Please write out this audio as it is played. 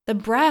The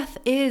breath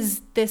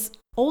is this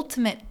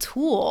ultimate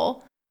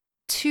tool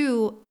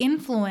to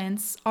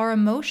influence our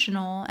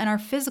emotional and our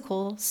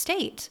physical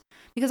state,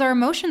 because our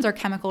emotions are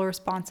chemical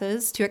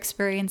responses to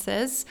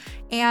experiences,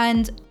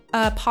 and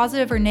a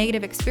positive or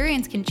negative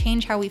experience can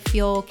change how we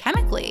feel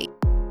chemically.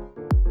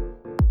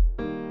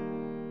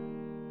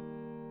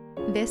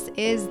 This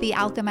is the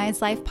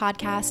Alchemized Life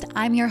podcast.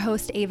 I'm your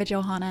host, Ava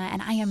Johanna,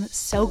 and I am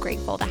so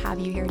grateful to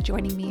have you here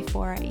joining me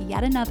for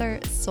yet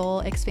another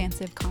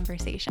soul-expansive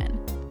conversation.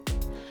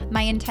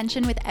 My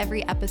intention with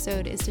every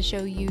episode is to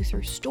show you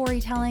through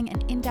storytelling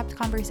and in-depth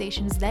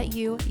conversations that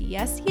you,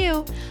 yes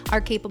you, are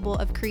capable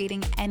of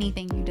creating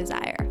anything you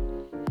desire.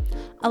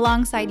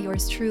 Alongside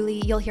yours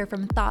truly, you'll hear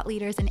from thought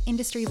leaders and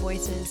industry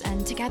voices,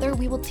 and together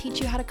we will teach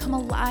you how to come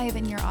alive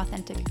in your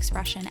authentic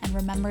expression and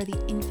remember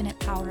the infinite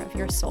power of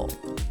your soul.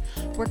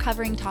 We're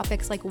covering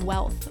topics like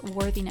wealth,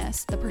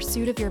 worthiness, the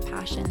pursuit of your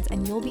passions,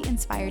 and you'll be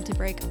inspired to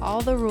break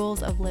all the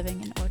rules of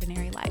living an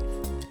ordinary life.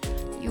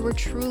 You were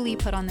truly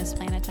put on this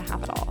planet to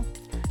have it all.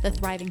 The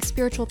thriving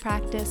spiritual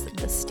practice,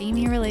 the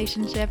steamy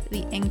relationship,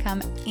 the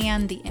income,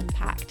 and the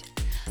impact.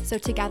 So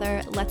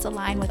together, let's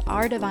align with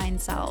our divine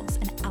selves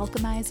and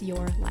alchemize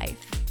your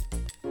life.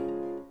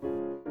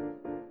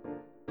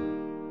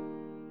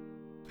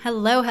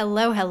 Hello,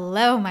 hello,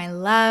 hello, my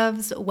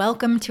loves.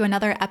 Welcome to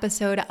another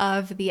episode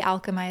of the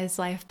Alchemized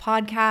Life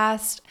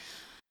podcast.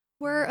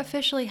 We're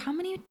officially how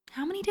many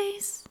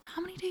days?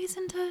 How many days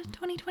into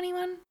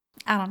 2021?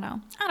 I don't know.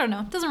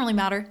 It doesn't really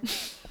matter.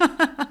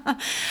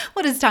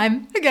 What is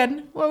time?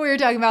 Again, what we were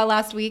talking about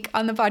last week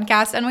on the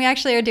podcast. And we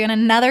actually are doing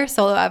another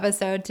solo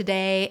episode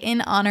today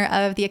in honor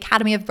of the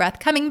Academy of Breath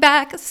coming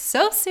back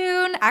so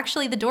soon.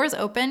 Actually, the doors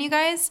open, you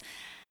guys,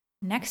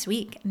 next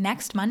week,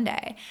 next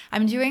Monday.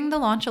 I'm doing the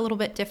launch a little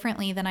bit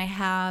differently than I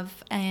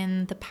have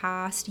in the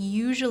past.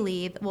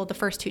 Usually, well, the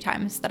first two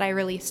times that I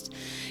released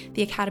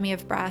the Academy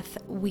of Breath,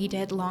 we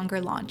did longer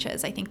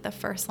launches. I think the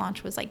first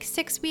launch was like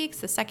 6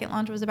 weeks. The second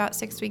launch was about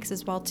 6 weeks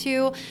as well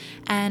too.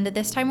 And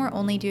this time we're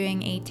only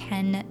doing a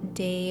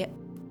 10-day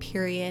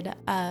period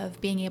of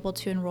being able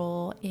to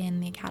enroll in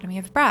the Academy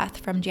of Breath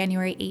from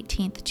January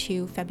 18th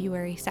to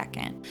February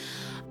 2nd.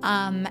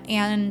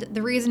 And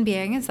the reason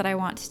being is that I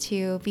want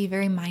to be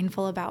very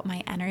mindful about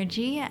my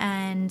energy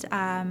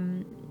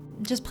and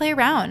just play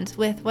around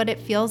with what it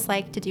feels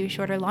like to do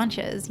shorter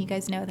launches. You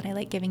guys know that I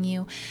like giving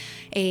you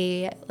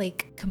a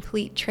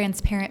complete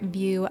transparent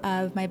view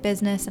of my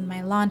business and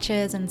my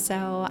launches. And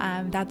so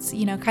that's,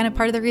 kind of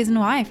part of the reason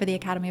why for the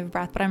Academy of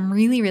Breath. But I'm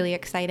really, really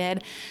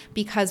excited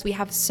because we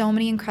have so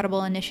many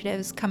incredible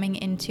initiatives coming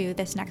into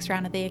this next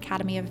round of the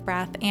Academy of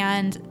Breath.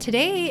 And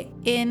today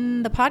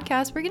in the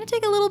podcast, we're going to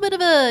take a little bit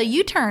of a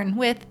U-turn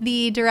with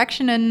the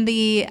direction and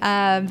the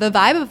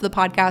vibe of the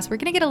podcast. We're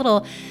going to get a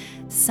little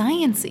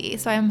sciencey.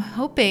 So I'm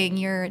hoping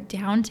you're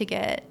down to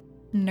get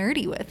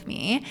nerdy with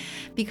me,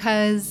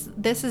 because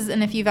this is,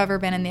 and if you've ever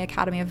been in the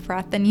Academy of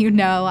Breath, then you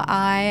know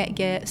I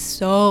get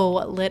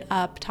so lit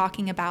up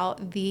talking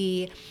about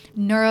the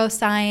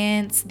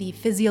neuroscience, the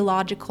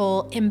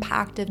physiological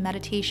impact of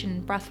meditation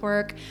and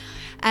breathwork.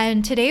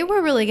 And today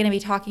we're really going to be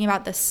talking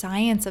about the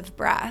science of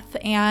breath.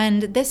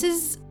 And this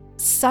is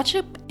such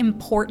an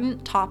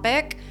important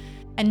topic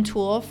and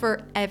tool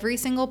for every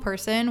single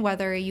person,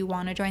 whether you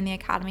want to join the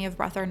Academy of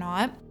Breath or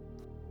not,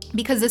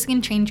 because this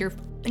can change your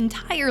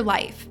entire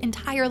life.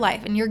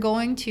 And you're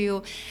going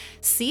to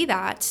see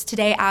that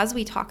today as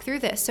we talk through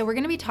this. So we're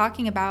going to be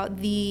talking about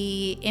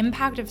the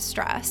impact of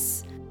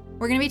stress.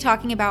 We're going to be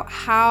talking about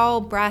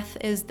how breath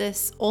is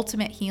this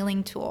ultimate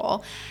healing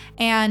tool,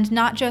 and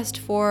not just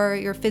for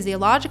your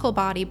physiological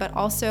body, but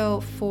also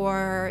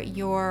for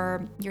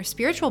your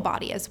spiritual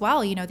body as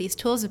well. These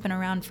tools have been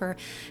around for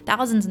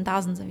thousands and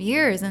thousands of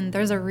years, and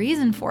there's a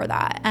reason for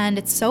that. And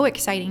it's so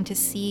exciting to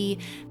see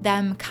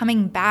them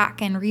coming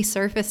back and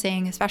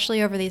resurfacing,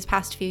 especially over these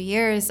past few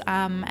years.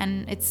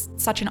 And it's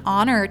such an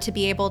honor to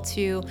be able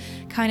to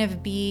kind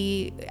of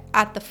be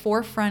at the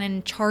forefront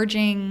and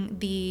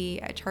be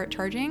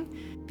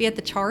at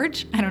the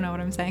charge. I don't know what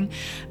I'm saying.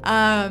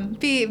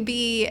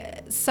 Be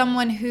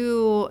someone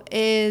who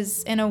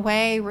is in a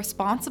way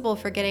responsible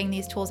for getting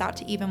these tools out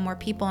to even more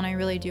people. And I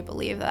really do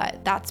believe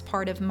that that's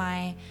part of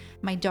my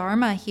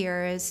dharma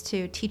here, is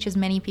to teach as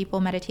many people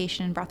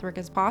meditation and breathwork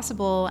as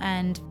possible.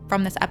 And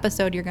from this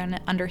episode, you're going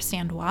to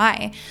understand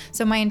why.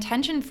 So my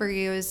intention for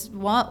you is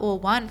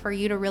one, for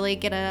you to really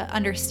get an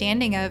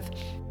understanding of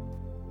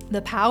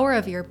the power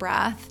of your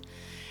breath,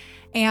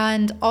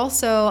 and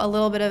also a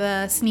little bit of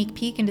a sneak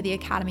peek into the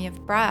Academy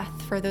of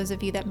Breath for those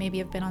of you that maybe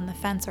have been on the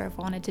fence or have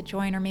wanted to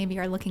join, or maybe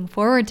are looking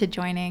forward to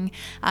joining.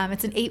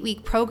 It's an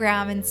 8-week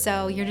program, and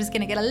so you're just going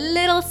to get a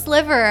little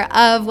sliver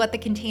of what the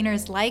container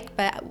is like.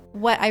 But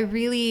what I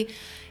really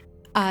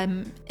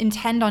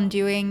intend on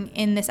doing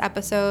in this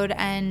episode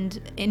and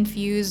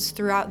infuse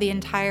throughout the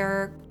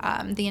entire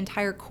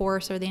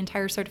course or the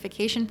entire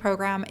certification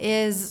program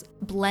is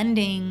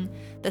blending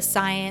the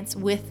science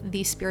with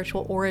the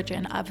spiritual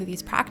origin of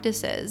these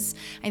practices.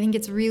 I think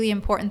it's really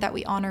important that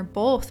we honor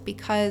both,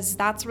 because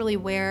that's really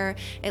where,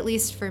 at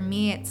least for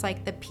me, it's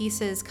like the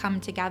pieces come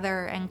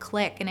together and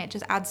click, and it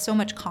just adds so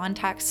much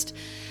context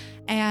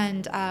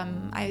and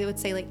I would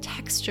say like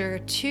texture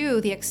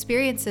to the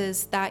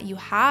experiences that you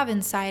have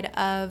inside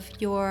of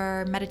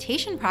your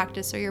meditation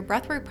practice or your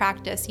breathwork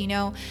practice. You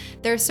know,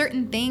 there are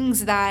certain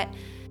things that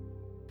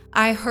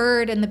I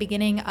heard in the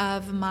beginning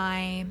of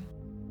my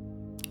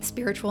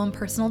spiritual and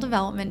personal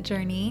development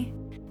journey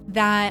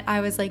that I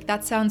was like,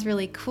 that sounds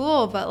really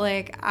cool, but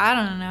like, I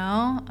don't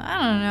know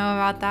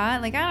about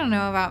that. Like, I don't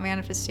know about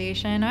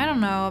manifestation. I don't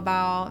know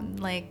about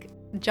like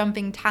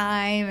jumping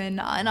time and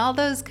all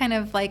those kind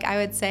of, like, I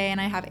would say, and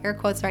I have air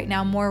quotes right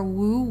now, more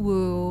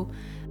woo-woo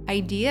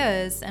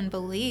ideas and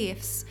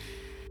beliefs.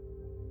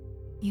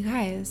 You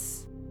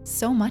guys,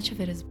 so much of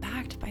it is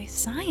backed by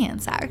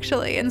science,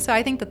 actually. And so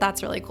I think that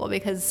that's really cool,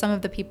 because some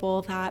of the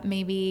people that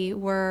maybe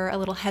were a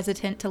little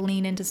hesitant to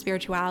lean into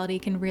spirituality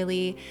can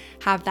really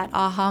have that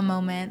aha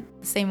moment,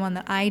 the same one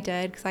that I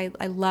did, because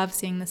I love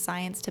seeing the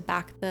science to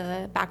back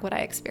what I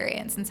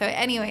experience. And so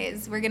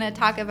anyways, we're going to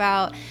talk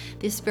about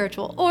the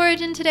spiritual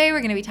origin today. We're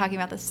going to be talking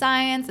about the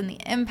science and the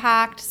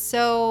impact,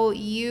 so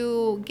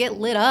you get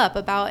lit up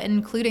about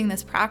including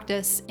this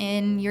practice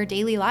in your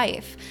daily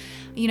life.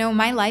 You know,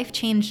 my life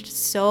changed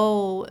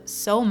so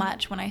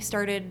much when I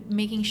started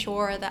making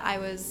sure that I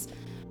was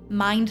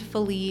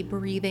mindfully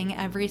breathing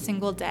every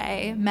single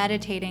day,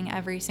 meditating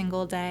every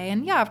single day.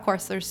 And yeah, of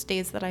course, there's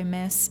days that I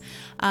miss.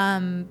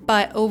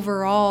 But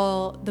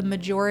overall, the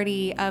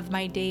majority of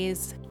my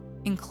days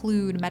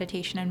include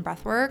meditation and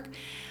breathwork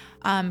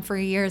for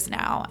years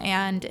now.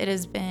 And it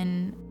has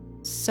been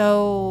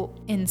so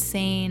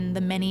insane,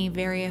 the many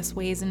various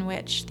ways in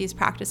which these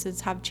practices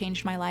have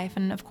changed my life.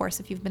 And of course,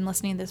 if you've been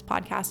listening to this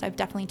podcast, I've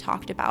definitely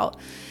talked about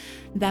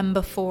them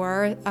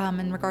before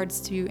in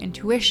regards to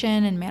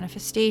intuition and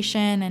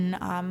manifestation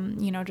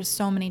and, you know, just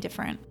so many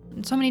different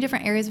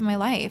areas of my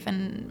life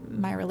and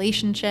my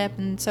relationship.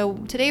 And so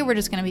today we're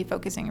just going to be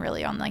focusing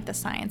really on like the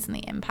science and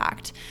the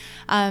impact.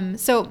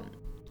 So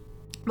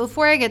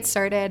before I get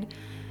started,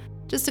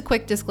 just a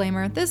quick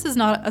disclaimer, this is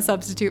not a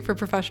substitute for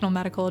professional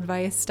medical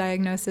advice,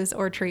 diagnosis,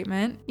 or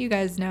treatment. You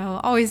guys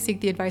know, always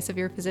seek the advice of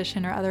your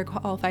physician or other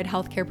qualified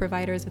healthcare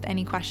providers with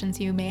any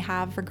questions you may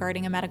have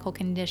regarding a medical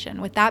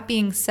condition. With that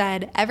being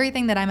said,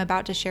 everything that I'm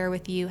about to share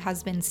with you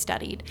has been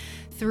studied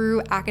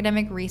through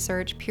academic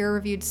research,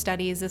 peer-reviewed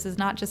studies. This is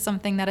not just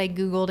something that I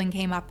Googled and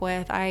came up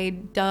with. I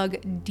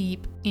dug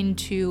deep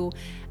into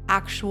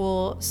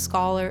actual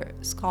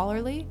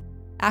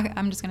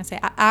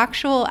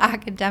actual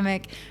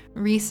academic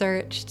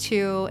research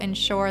to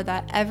ensure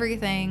that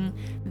everything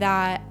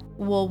that,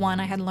 well, one,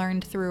 I had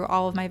learned through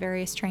all of my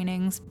various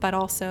trainings, but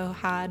also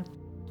had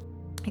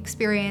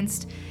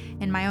experienced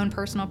in my own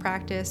personal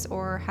practice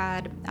or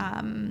had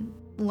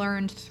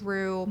learned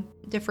through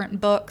different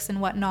books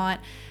and whatnot,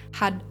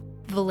 had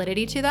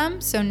validity to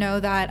them. So know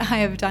that I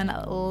have done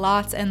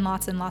lots and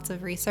lots and lots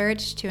of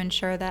research to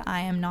ensure that I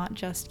am not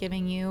just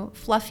giving you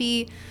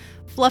fluffy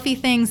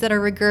things that are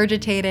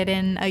regurgitated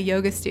in a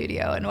yoga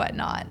studio and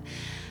whatnot.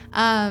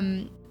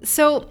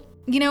 So,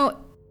 you know,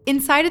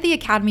 inside of the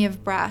Academy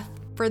of Breath,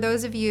 for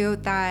those of you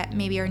that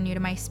maybe are new to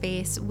my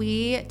space,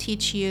 we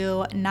teach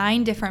you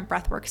 9 different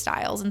breathwork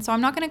styles. And so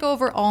I'm not going to go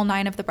over all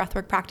 9 of the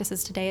breathwork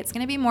practices today. It's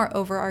going to be more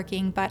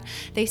overarching, but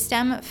they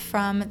stem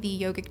from the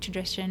yogic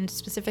tradition,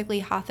 specifically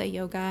Hatha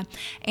yoga.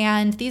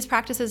 And these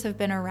practices have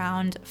been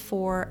around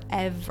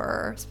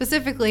forever,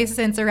 specifically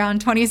since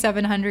around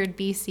 2700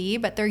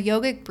 BC, but they're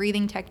yogic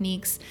breathing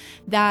techniques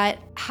that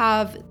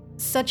have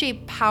such a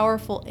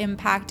powerful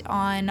impact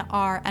on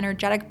our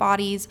energetic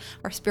bodies,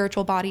 our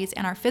spiritual bodies,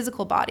 and our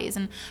physical bodies.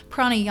 And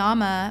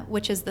pranayama,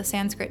 which is the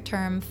Sanskrit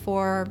term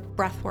for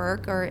breath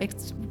work, or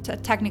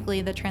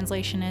technically the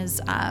translation is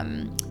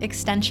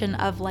extension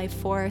of life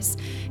force,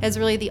 is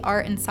really the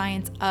art and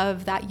science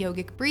of that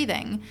yogic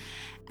breathing.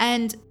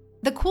 And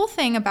the cool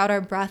thing about our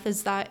breath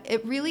is that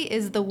it really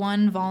is the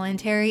one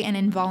voluntary and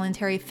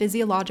involuntary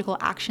physiological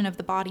action of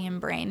the body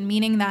and brain,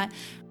 meaning that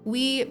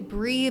we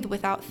breathe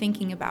without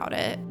thinking about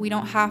it. We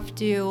don't have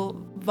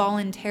to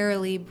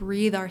voluntarily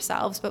breathe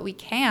ourselves, but we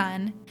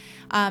can.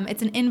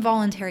 It's an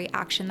involuntary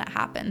action that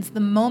happens. The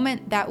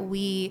moment that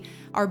we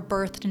are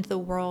birthed into the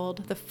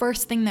world, the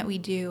first thing that we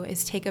do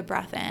is take a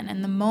breath in.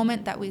 And the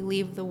moment that we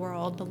leave the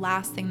world, the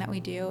last thing that we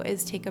do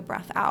is take a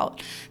breath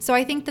out. So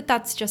I think that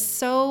that's just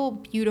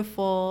so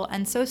beautiful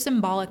and so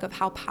symbolic of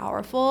how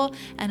powerful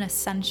and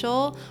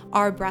essential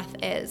our breath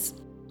is.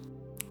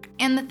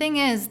 And the thing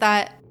is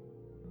that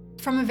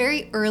from a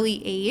very early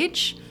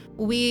age,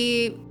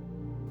 we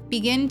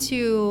begin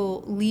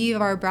to leave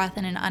our breath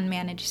in an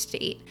unmanaged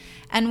state.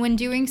 And when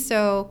doing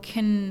so,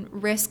 can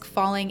risk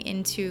falling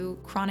into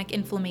chronic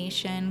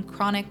inflammation,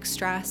 chronic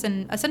stress,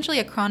 and essentially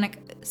a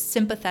chronic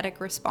sympathetic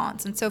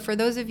response. And so for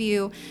those of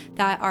you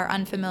that are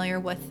unfamiliar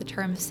with the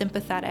term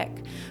sympathetic,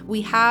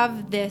 we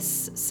have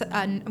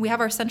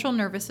our central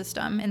nervous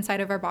system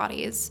inside of our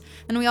bodies.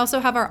 And we also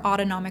have our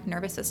autonomic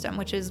nervous system,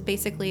 which is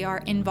basically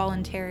our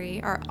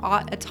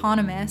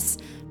autonomous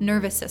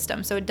nervous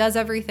system. So it does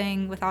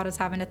everything without us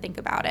having to think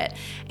about it.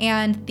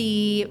 And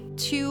the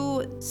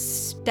two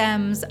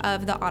stems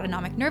of the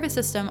autonomic nervous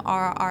system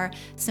are our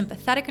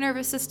sympathetic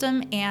nervous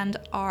system and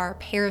our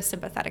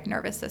parasympathetic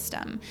nervous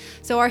system.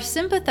 So our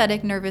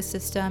sympathetic nervous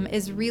system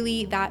is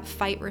really that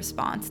fight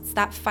response. It's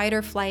that fight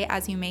or flight,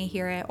 as you may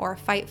hear it, or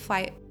fight,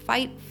 flight,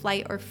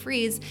 or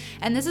freeze.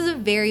 And this is a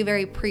very,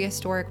 very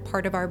prehistoric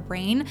part of our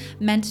brain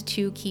meant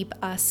to keep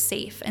us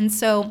safe. And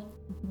so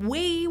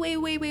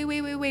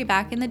way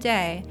back in the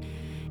day,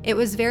 it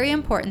was very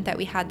important that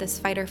we had this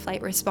fight or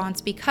flight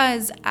response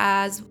because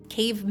as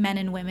cavemen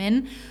and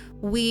women,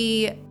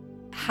 we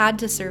had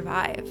to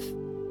survive.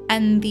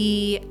 And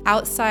the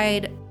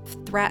outside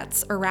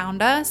threats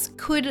around us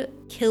could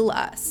kill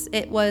us.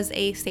 It was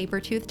a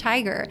saber-toothed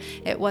tiger.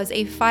 It was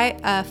a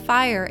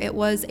fire. It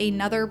was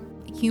another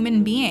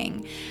human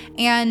being.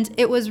 And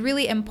it was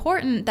really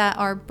important that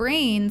our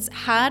brains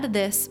had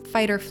this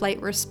fight or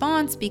flight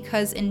response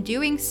because in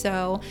doing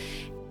so,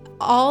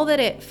 all that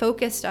it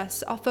focused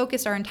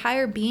our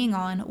entire being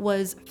on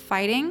was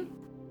flying,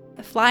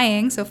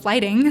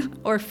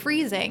 or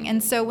freezing.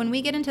 And so when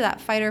we get into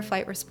that fight or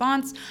flight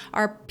response,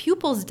 our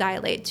pupils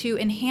dilate to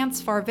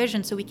enhance far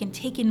vision so we can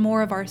take in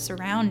more of our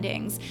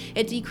surroundings.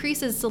 It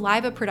decreases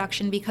saliva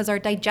production because our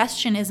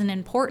digestion isn't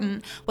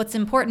important. What's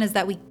important is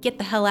that we get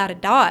the hell out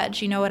of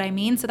Dodge, you know what I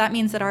mean? So that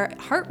means that our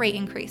heart rate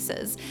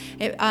increases.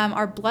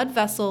 Our blood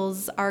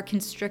vessels are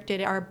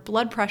constricted, our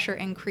blood pressure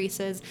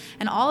increases,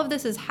 and all of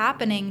this is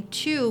happening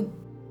to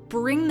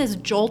bring this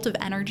jolt of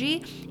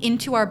energy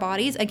into our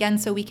bodies, again,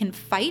 so we can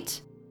fight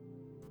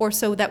or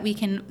so that we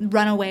can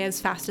run away as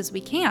fast as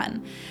we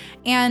can.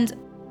 And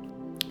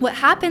what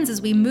happens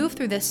is we move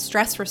through this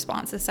stress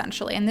response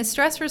essentially. And this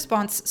stress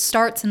response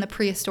starts in the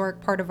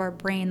prehistoric part of our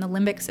brain, the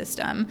limbic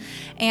system.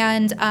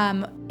 And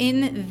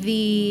in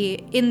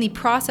the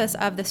process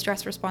of the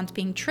stress response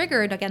being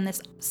triggered, again,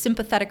 this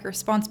sympathetic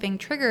response being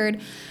triggered,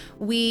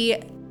 we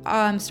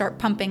start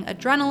pumping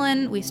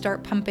adrenaline, we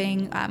start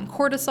pumping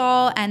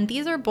cortisol, and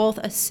these are both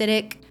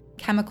acidic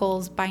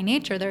chemicals by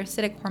nature. They're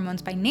acidic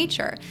hormones by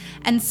nature.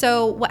 And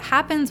so what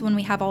happens when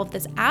we have all of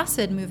this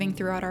acid moving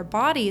throughout our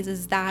bodies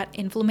is that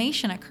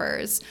inflammation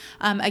occurs.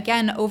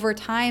 Again, over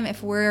time,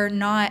 if we're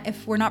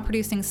not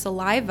producing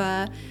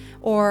saliva,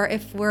 or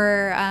if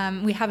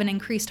we have an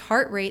increased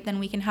heart rate, then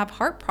we can have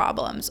heart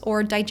problems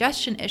or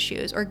digestion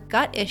issues or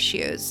gut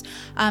issues.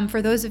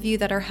 For those of you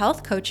that are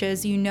health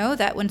coaches, you know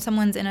that when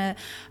someone's in a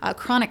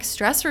chronic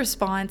stress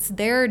response,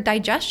 their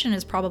digestion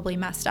is probably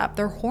messed up.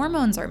 Their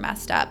hormones are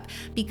messed up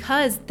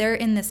because they're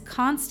in this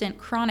constant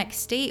chronic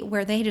state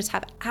where they just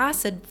have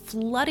acid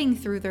flooding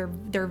through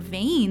their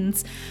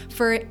veins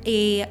for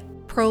a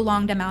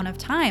prolonged amount of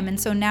time. And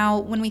so now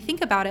when we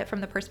think about it from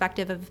the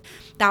perspective of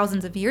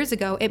thousands of years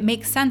ago, it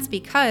makes sense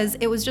because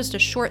it was just a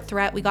short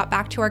threat. We got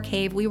back to our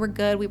cave. We were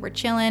good. We were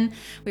chilling.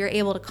 We were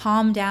able to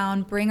calm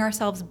down, bring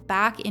ourselves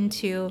back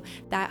into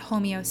that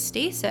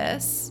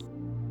homeostasis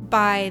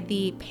by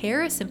the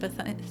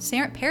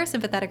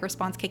parasympathetic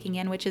response kicking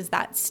in, which is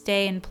that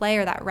stay and play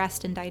or that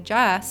rest and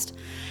digest.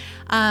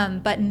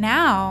 But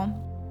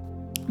now,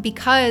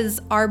 because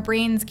our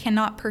brains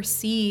cannot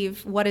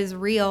perceive what is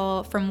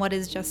real from what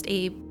is just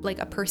a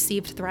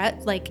perceived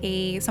threat, like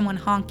someone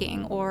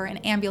honking or an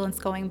ambulance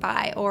going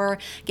by or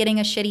getting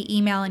a shitty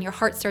email and your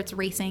heart starts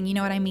racing, you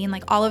know what I mean?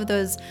 Like all of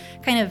those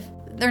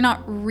they're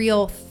not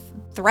real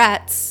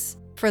threats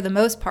for the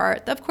most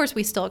part. Of course,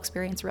 we still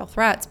experience real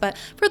threats, but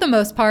for the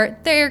most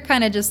part, they're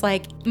kind of just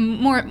like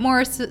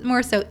more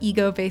so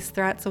ego-based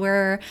threats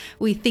where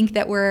we think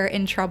that we're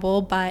in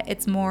trouble, but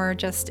it's more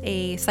just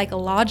a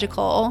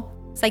psychological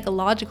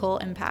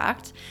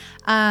impact,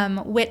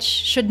 which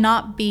should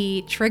not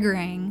be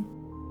triggering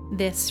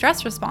this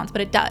stress response,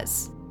 but it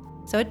does.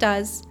 So it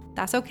does.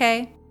 That's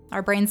okay.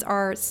 Our brains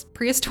are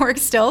prehistoric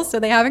still, so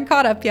they haven't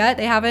caught up yet.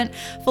 They haven't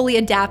fully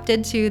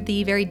adapted to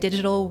the very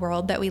digital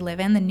world that we live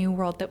in, the new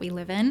world that we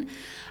live in.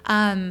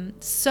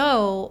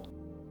 So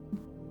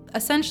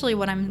essentially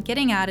what I'm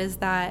getting at is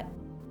that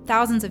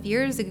thousands of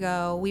years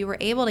ago, we were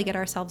able to get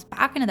ourselves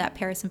back into that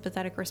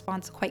parasympathetic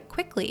response quite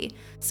quickly.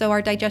 So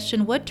our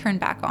digestion would turn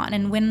back on.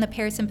 And when the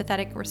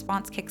parasympathetic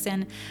response kicks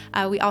in,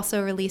 we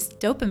also release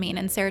dopamine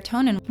and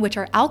serotonin, which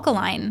are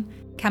alkaline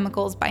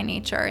chemicals by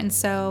nature. And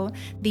so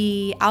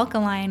the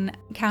alkaline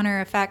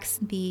counter affects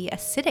the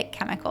acidic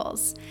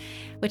chemicals,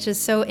 which is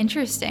so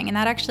interesting. And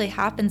that actually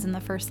happens in the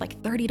first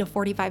 30 to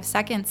 45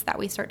 seconds that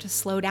we start to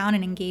slow down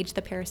and engage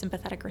the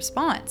parasympathetic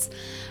response.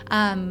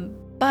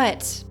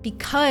 But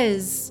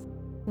because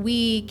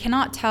we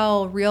cannot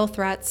tell real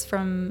threats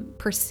from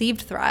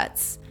perceived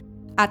threats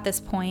at this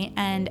point,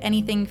 and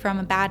anything from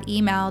a bad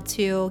email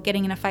to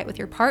getting in a fight with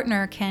your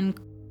partner can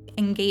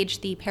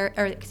engage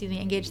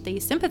the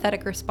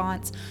sympathetic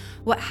response,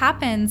 what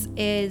happens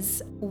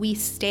is we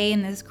stay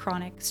in this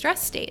chronic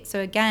stress state.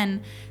 So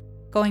again,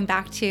 going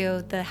back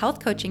to the health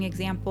coaching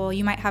example,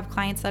 you might have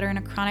clients that are in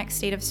a chronic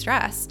state of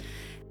stress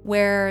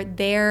where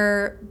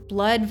their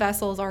blood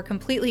vessels are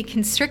completely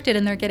constricted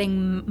and they're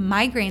getting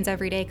migraines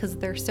every day because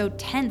they're so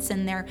tense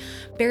and they're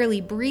barely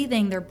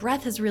breathing. Their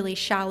breath is really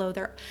shallow.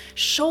 Their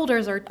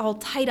shoulders are all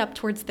tight up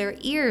towards their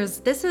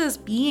ears. This is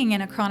being in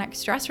a chronic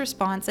stress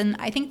response. And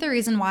I think the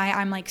reason why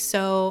I'm like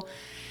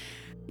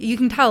you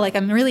can tell like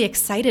I'm really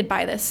excited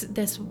by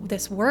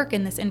this work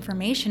and this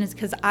information is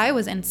because I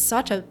was in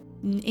such a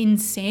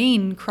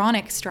insane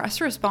chronic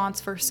stress response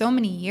for so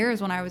many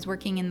years when I was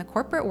working in the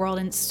corporate world,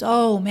 and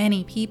so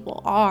many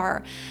people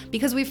are,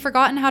 because we've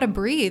forgotten how to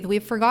breathe.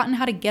 We've forgotten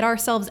how to get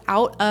ourselves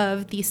out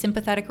of the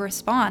sympathetic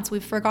response.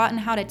 We've forgotten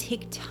how to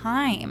take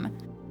time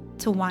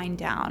to wind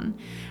down.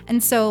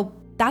 And so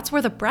that's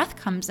where the breath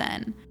comes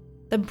in.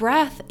 The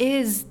breath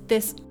is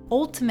this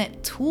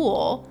ultimate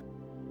tool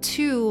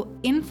to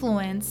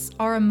influence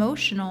our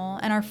emotional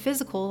and our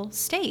physical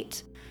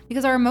state.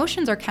 Because our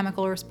emotions are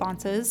chemical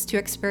responses to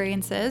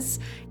experiences,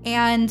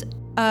 and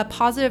a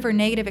positive or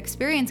negative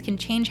experience can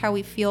change how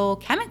we feel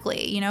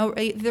chemically. You know,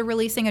 they're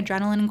releasing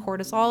adrenaline and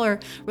cortisol or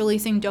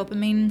releasing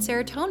dopamine and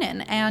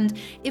serotonin. And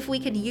if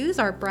we could use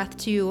our breath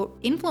to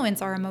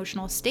influence our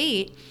emotional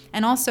state,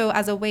 and also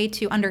as a way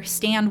to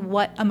understand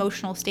what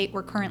emotional state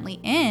we're currently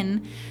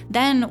in,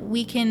 then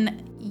we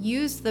can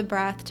use the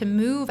breath to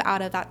move out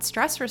of that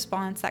stress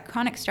response, that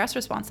chronic stress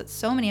response that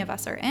so many of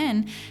us are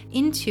in,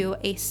 into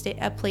a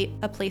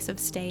place of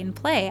stay and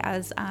play,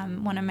 as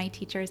one of my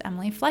teachers,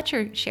 Emily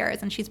Fletcher,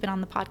 shares, and she's been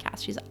on the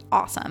podcast. She's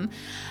awesome.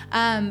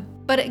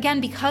 But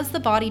again, because the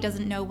body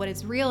doesn't know what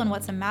is real and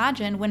what's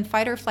imagined, when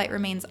fight or flight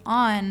remains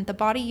on, the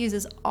body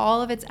uses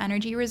all of its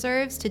energy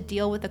reserves to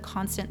deal with a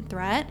constant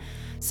threat.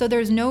 So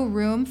there's no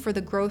room for the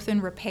growth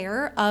and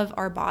repair of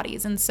our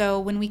bodies. And so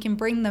when we can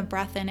bring the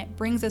breath in, it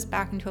brings us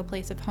back into a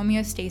place of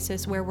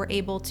homeostasis where we're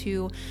able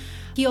to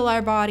heal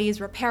our bodies,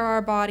 repair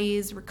our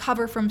bodies,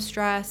 recover from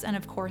stress, and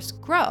of course,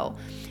 grow.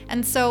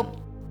 And so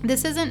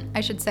this isn't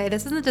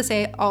to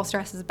say all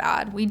stress is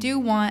bad. We do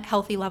want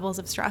healthy levels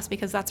of stress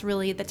because that's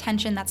really the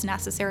tension that's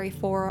necessary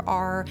for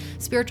our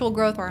spiritual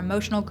growth, our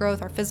emotional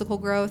growth, our physical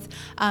growth.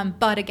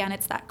 But again,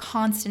 it's that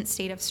constant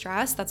state of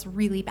stress that's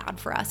really bad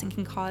for us and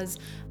can cause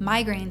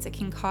migraines. It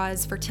can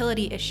cause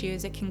fertility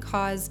issues. It can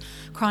cause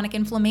chronic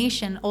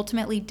inflammation,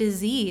 ultimately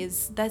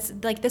disease.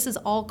 This is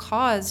all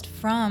caused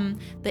from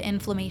the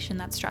inflammation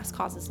that stress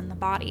causes in the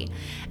body.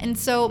 And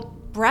so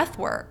breath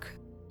work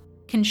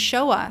can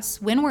show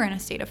us when we're in a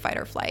state of fight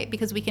or flight,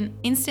 because we can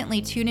instantly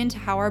tune into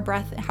how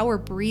we're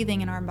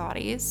breathing in our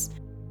bodies.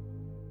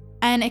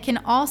 And it can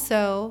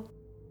also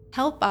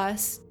help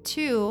us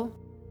to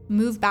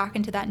move back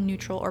into that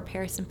neutral or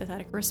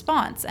parasympathetic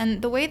response.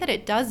 And the way that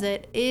it does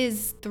it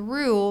is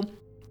through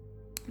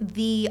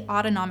the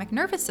autonomic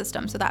nervous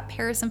system, so that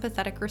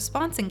parasympathetic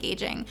response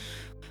engaging.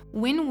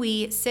 When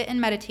we sit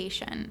in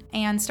meditation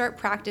and start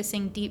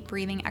practicing deep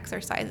breathing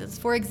exercises,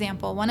 for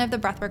example, one of the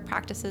breathwork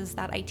practices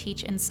that I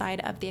teach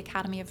inside of the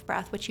Academy of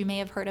Breath, which you may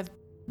have heard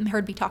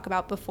me talk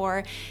about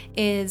before,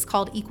 is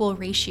called equal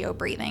ratio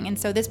breathing. And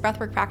so this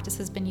breathwork practice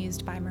has been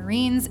used by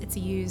Marines. It's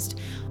used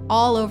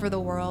all over the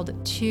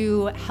world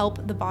to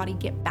help the body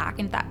get back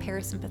into that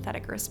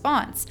parasympathetic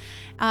response.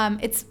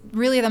 It's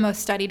really the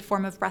most studied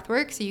form of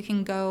breathwork. So you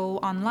can go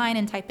online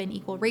and type in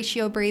equal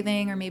ratio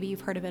breathing, or maybe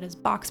you've heard of it as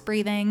box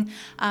breathing.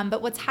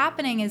 But what's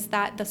happening is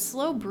that the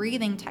slow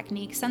breathing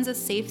technique sends a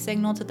safe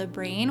signal to the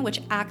brain,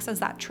 which acts as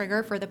that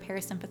trigger for the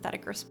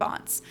parasympathetic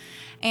response.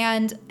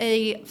 And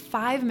a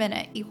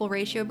 5-minute equal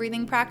ratio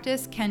breathing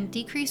practice can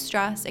decrease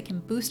stress, it can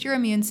boost your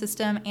immune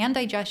system and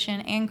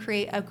digestion, and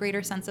create a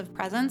greater sense of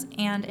presence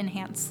and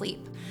enhance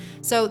sleep.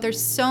 So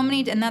there's so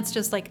many, and that's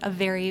just like a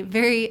very,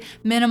 very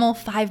minimal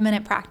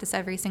 5-minute practice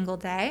every single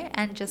day,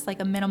 and just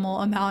like a minimal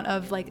amount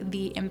of like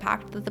the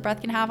impact that the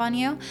breath can have on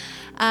you.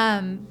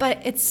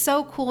 But it's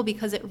so cool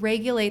because it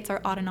regulates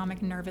our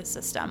autonomic nervous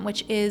system,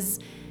 which has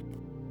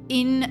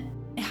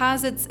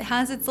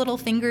its little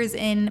fingers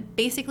in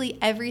basically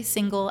every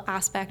single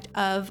aspect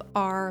of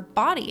our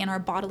body and our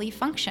bodily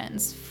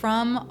functions,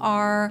 from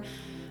our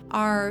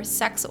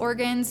sex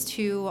organs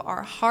to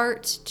our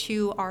heart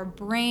to our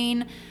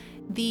brain.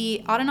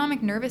 The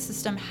autonomic nervous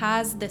system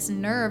has this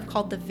nerve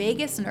called the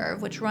vagus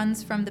nerve, which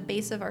runs from the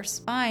base of our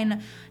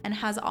spine and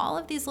has all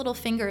of these little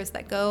fingers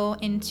that go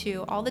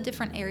into all the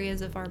different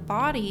areas of our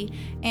body.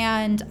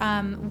 And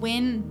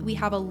when we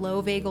have a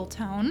low vagal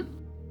tone,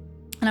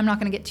 and I'm not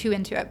going to get too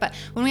into it, but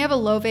when we have a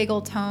low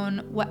vagal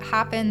tone, what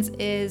happens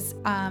is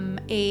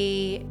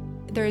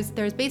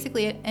there's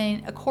basically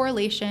a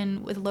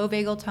correlation with low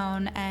vagal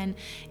tone and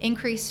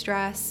increased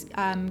stress,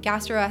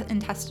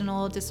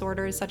 gastrointestinal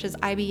disorders such as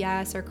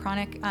IBS or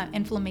chronic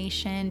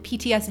inflammation,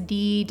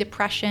 PTSD,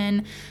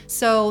 depression.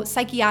 So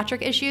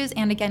psychiatric issues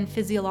and, again,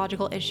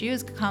 physiological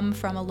issues come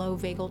from a low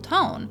vagal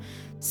tone.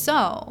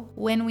 So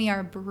when we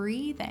are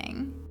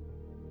breathing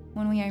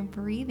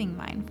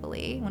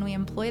mindfully, when we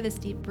employ this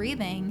deep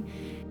breathing,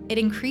 it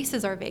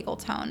increases our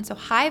vagal tone. So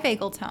high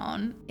vagal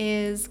tone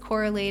is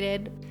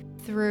correlated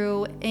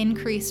through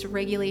increased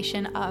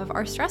regulation of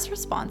our stress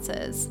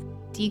responses,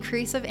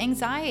 decrease of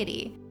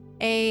anxiety,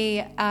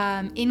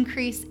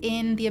 increase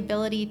in the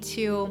ability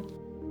to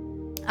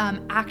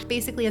act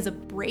basically as a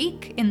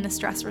brake in the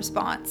stress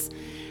response.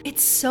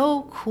 It's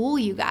so cool,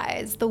 you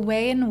guys, the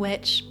way in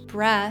which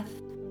breath,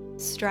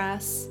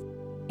 stress,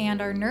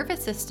 and our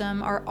nervous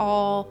system are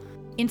all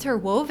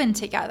interwoven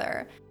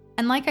together.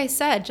 And like I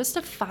said, just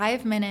a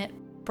 5-minute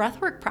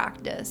breathwork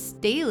practice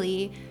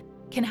daily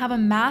can have a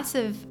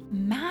massive,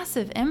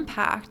 massive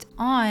impact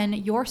on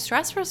your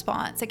stress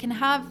response. It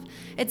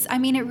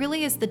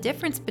really is the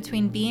difference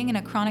between being in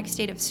a chronic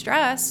state of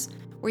stress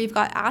where you've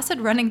got acid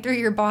running through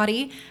your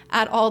body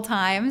at all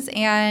times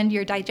and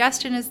your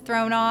digestion is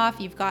thrown off,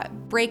 you've got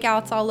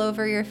breakouts all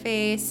over your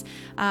face,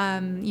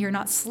 you're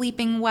not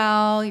sleeping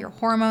well, your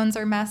hormones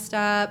are messed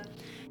up,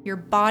 your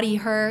body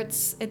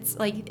hurts. It's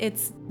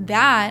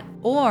that,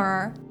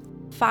 or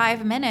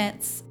 5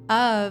 minutes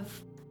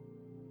of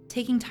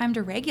taking time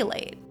to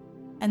regulate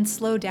and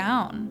slow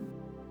down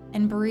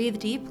and breathe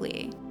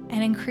deeply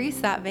and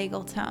increase that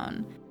vagal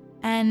tone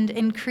and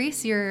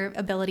increase your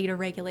ability to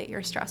regulate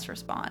your stress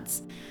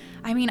response.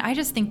 I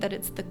just think that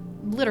it's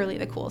literally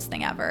the coolest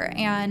thing ever.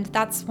 And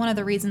that's one of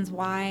the reasons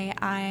why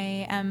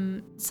I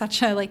am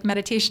such a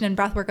meditation and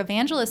breathwork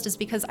evangelist, is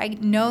because I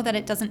know that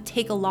it doesn't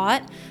take a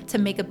lot to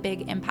make a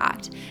big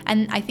impact.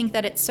 And I think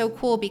that it's so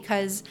cool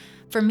because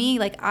for me,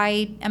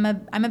 I'm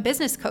a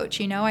business coach,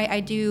 I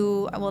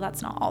do, well,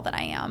 that's not all that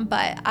I am,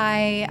 but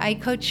I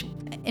coach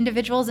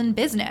individuals in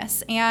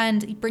business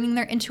and bringing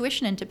their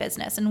intuition into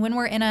business. And when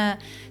we're in a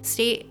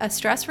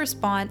stress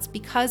response,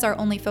 because our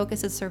only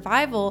focus is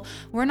survival,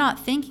 we're not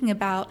thinking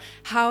about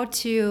how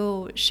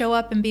to show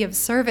up and be of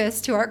service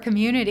to our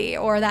community,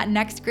 or that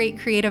next great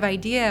creative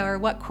idea, or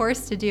what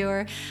course to do,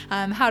 or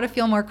how to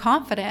feel more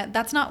confident.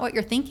 That's not what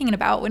you're thinking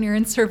about when you're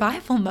in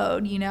survival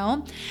mode,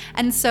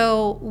 And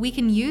so we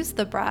can use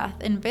the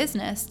breath in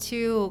business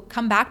to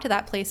come back to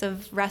that place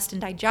of rest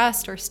and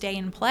digest, or stay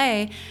and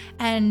play.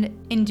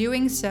 And in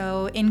doing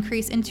so,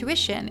 increase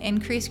intuition,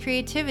 increase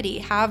creativity,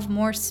 have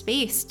more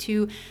space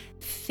to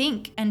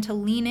think and to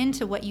lean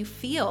into what you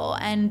feel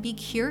and be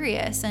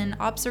curious and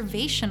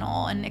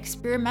observational and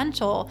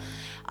experimental.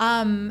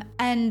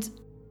 And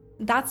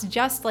that's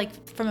just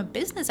from a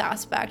business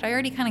aspect. I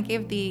already kind of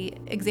gave the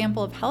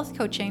example of health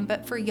coaching,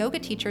 but for yoga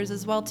teachers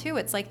as well too.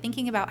 It's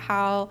thinking about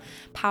how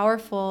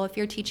powerful, if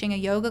you're teaching a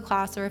yoga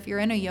class, or if you're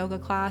in a yoga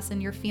class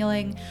and you're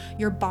feeling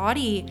your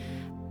body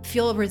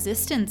feel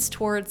resistance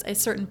towards a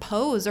certain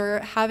pose, or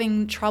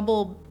having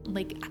trouble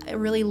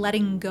really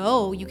letting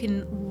go, you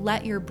can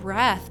let your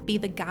breath be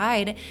the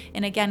guide.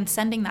 And again,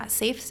 sending that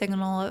safe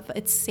signal of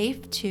it's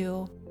safe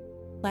to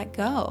let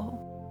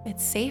go.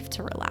 It's safe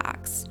to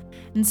relax.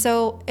 And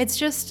so it's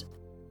just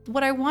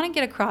what I want to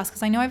get across,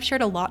 because I know I've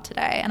shared a lot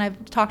today and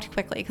I've talked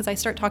quickly, because I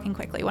start talking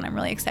quickly when I'm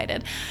really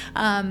excited.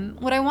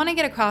 What I want to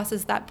get across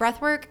is that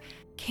breathwork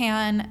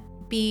can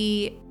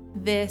be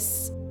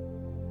this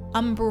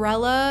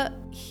umbrella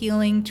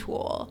healing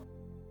tool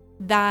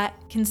that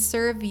can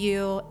serve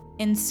you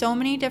in so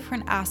many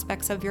different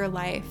aspects of your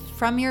life,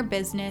 from your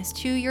business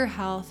to your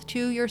health,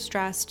 to your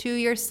stress, to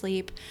your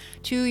sleep,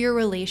 to your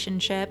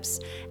relationships.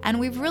 And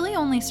we've really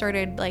only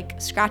started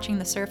scratching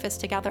the surface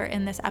together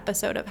in this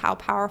episode of how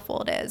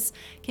powerful it is.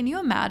 Can you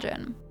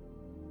imagine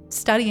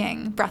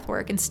studying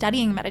breathwork and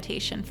studying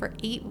meditation for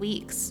 8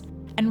 weeks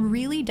and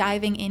really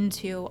diving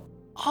into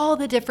all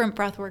the different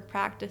breathwork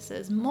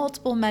practices,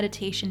 multiple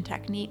meditation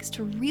techniques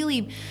to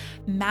really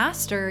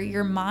master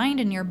your mind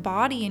and your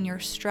body and your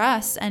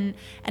stress and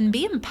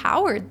be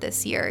empowered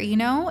this year?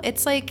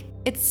 It's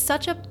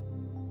such a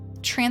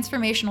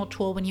transformational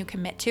tool when you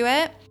commit to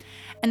it.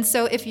 And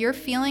so if you're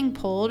feeling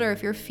pulled, or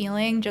if you're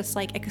feeling just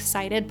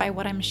excited by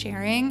what I'm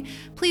sharing,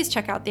 please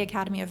check out the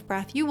Academy of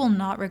Breath. You will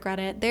not regret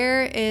it.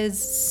 There is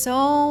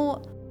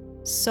so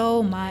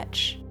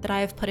much that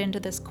I have put into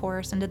this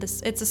course, into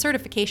this. It's a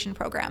certification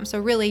program. So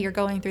really you're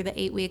going through the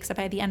 8 weeks.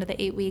 By the end of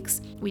the 8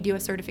 weeks, we do a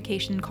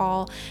certification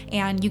call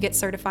and you get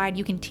certified.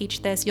 You can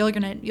teach this.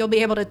 You'll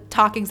be able to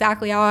talk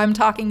exactly how I'm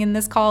talking in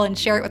this call and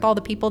share it with all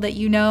the people that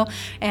you know,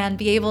 and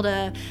be able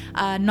to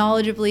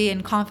knowledgeably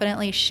and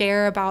confidently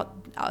share about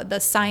the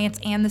science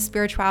and the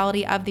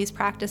spirituality of these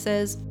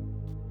practices.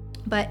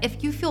 But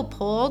if you feel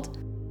pulled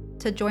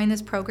to join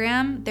this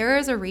program, there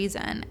is a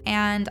reason.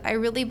 And I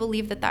really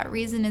believe that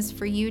reason is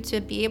for you to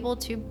be able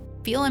to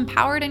feel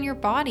empowered in your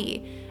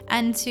body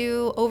and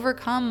to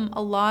overcome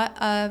a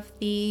lot of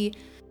the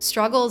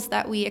struggles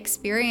that we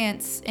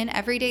experience in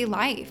everyday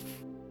life,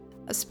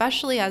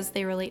 especially as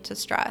they relate to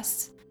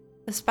stress,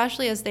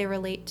 especially as they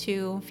relate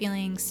to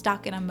feeling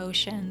stuck in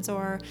emotions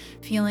or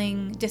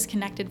feeling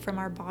disconnected from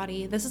our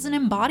body. This is an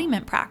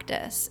embodiment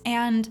practice,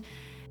 and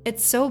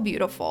it's so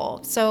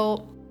beautiful.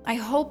 So I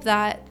hope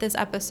that this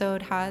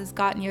episode has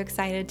gotten you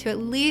excited to at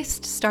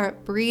least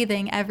start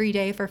breathing every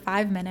day for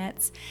 5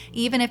 minutes,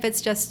 even if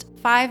it's just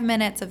 5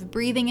 minutes of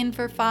breathing in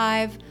for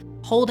 5,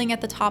 holding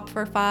at the top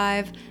for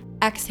 5,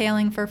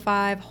 exhaling for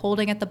 5,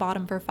 holding at the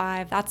bottom for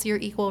 5. That's your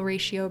equal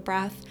ratio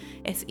breath.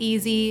 It's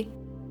easy,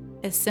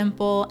 it's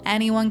simple,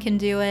 anyone can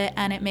do it,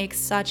 and it makes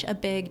such a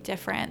big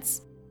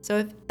difference. So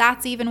if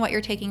that's even what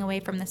you're taking away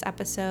from this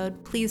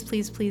episode, please,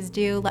 please, please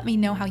do. Let me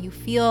know how you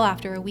feel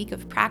after a week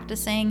of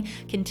practicing.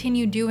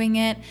 Continue doing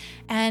it.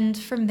 And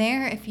from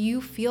there, if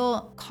you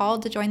feel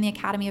called to join the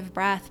Academy of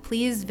Breath,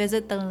 please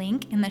visit the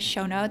link in the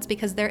show notes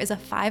because there is a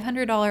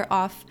 $500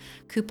 off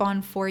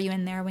coupon for you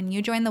in there when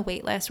you join the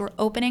waitlist. We're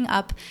opening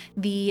up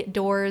the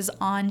doors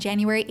on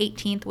January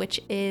 18th, which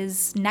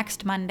is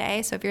next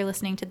Monday. So if you're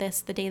listening to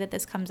this the day that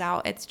this comes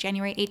out, it's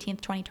January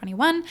 18th,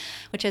 2021,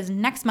 which is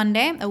next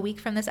Monday, a week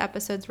from this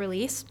episode's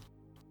release.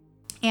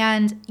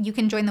 And you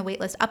can join the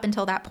waitlist up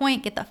until that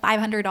point, get the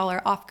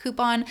 $500 off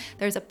coupon.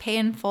 There's a pay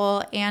in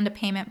full and a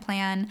payment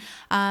plan.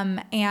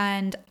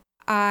 And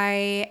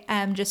I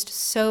am just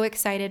so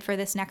excited for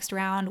this next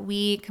round.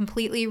 We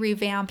completely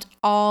revamped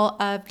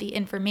all of the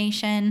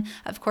information.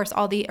 Of course,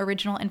 all the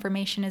original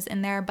information is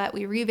in there, but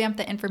we revamped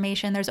the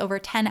information. There's over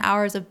 10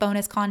 hours of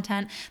bonus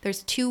content.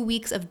 There's 2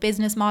 weeks of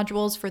business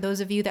modules for those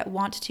of you that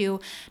want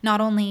to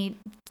not only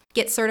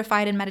get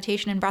certified in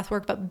meditation and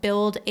breathwork, but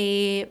build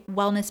a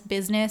wellness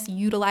business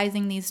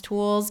utilizing these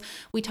tools.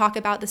 We talk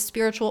about the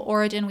spiritual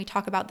origin. We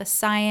talk about the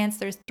science.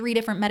 There's 3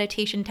 different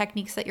meditation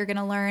techniques that you're going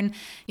to learn.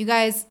 You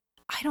guys,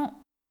 I don't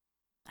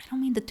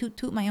mean to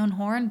toot my own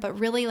horn, but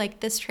really like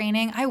this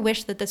training, I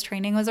wish that this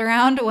training was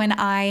around when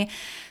I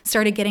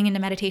started getting into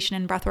meditation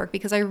and breathwork,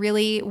 because I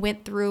really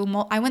went through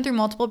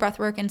multiple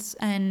breathwork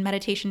and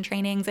meditation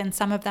trainings, and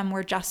some of them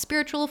were just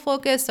spiritual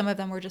focused, some of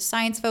them were just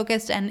science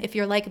focused. And if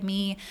you're like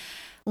me,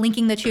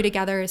 linking the 2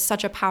 together is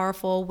such a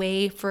powerful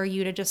way for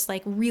you to just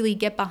like really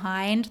get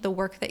behind the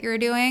work that you're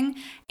doing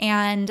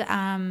and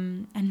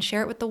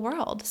share it with the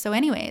world. So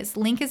anyways,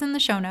 link is in the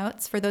show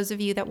notes for those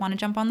of you that want to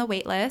jump on the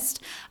wait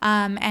list.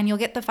 And you'll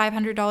get the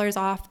 $500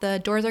 off. The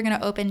doors are going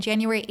to open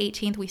January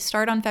 18th. We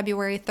start on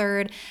February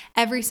 3rd.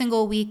 Every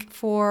single week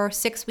for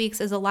 6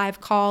 weeks is a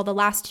live call. The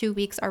last 2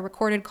 weeks are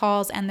recorded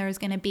calls, and there's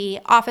going to be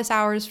office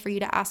hours for you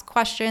to ask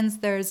questions.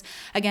 There's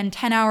again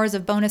 10 hours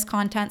of bonus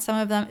content. Some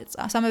of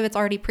it's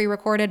already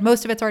pre-recorded.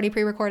 Most of it's already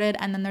pre-recorded.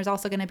 And then there's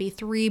also going to be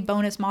 3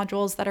 bonus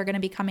modules that are going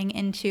to be coming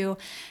into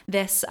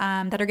this,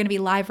 that are going to be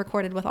live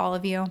recorded with all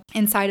of you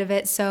inside of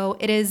it. So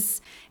it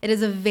is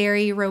a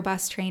very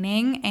robust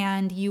training,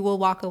 and you will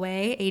walk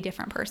away a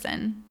different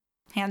person.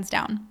 Hands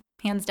down.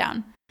 Hands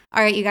down.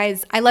 All right, you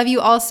guys, I love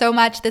you all so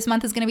much. This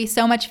month is going to be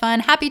so much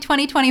fun. Happy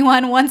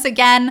 2021 once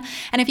again.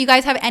 And if you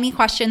guys have any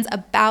questions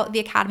about the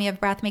Academy of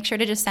Breath, make sure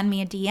to just send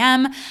me a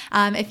DM.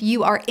 If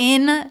you are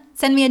in,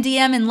 send me a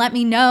DM and let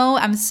me know.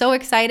 I'm so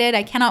excited.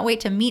 I cannot wait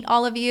to meet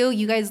all of you.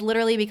 You guys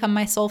literally become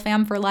my soul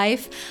fam for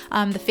life.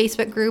 The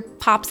Facebook group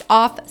pops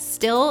off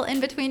still in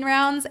between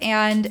rounds,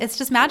 and it's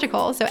just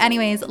magical. So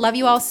anyways, love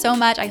you all so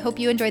much. I hope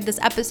you enjoyed this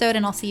episode,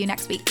 and I'll see you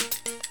next week.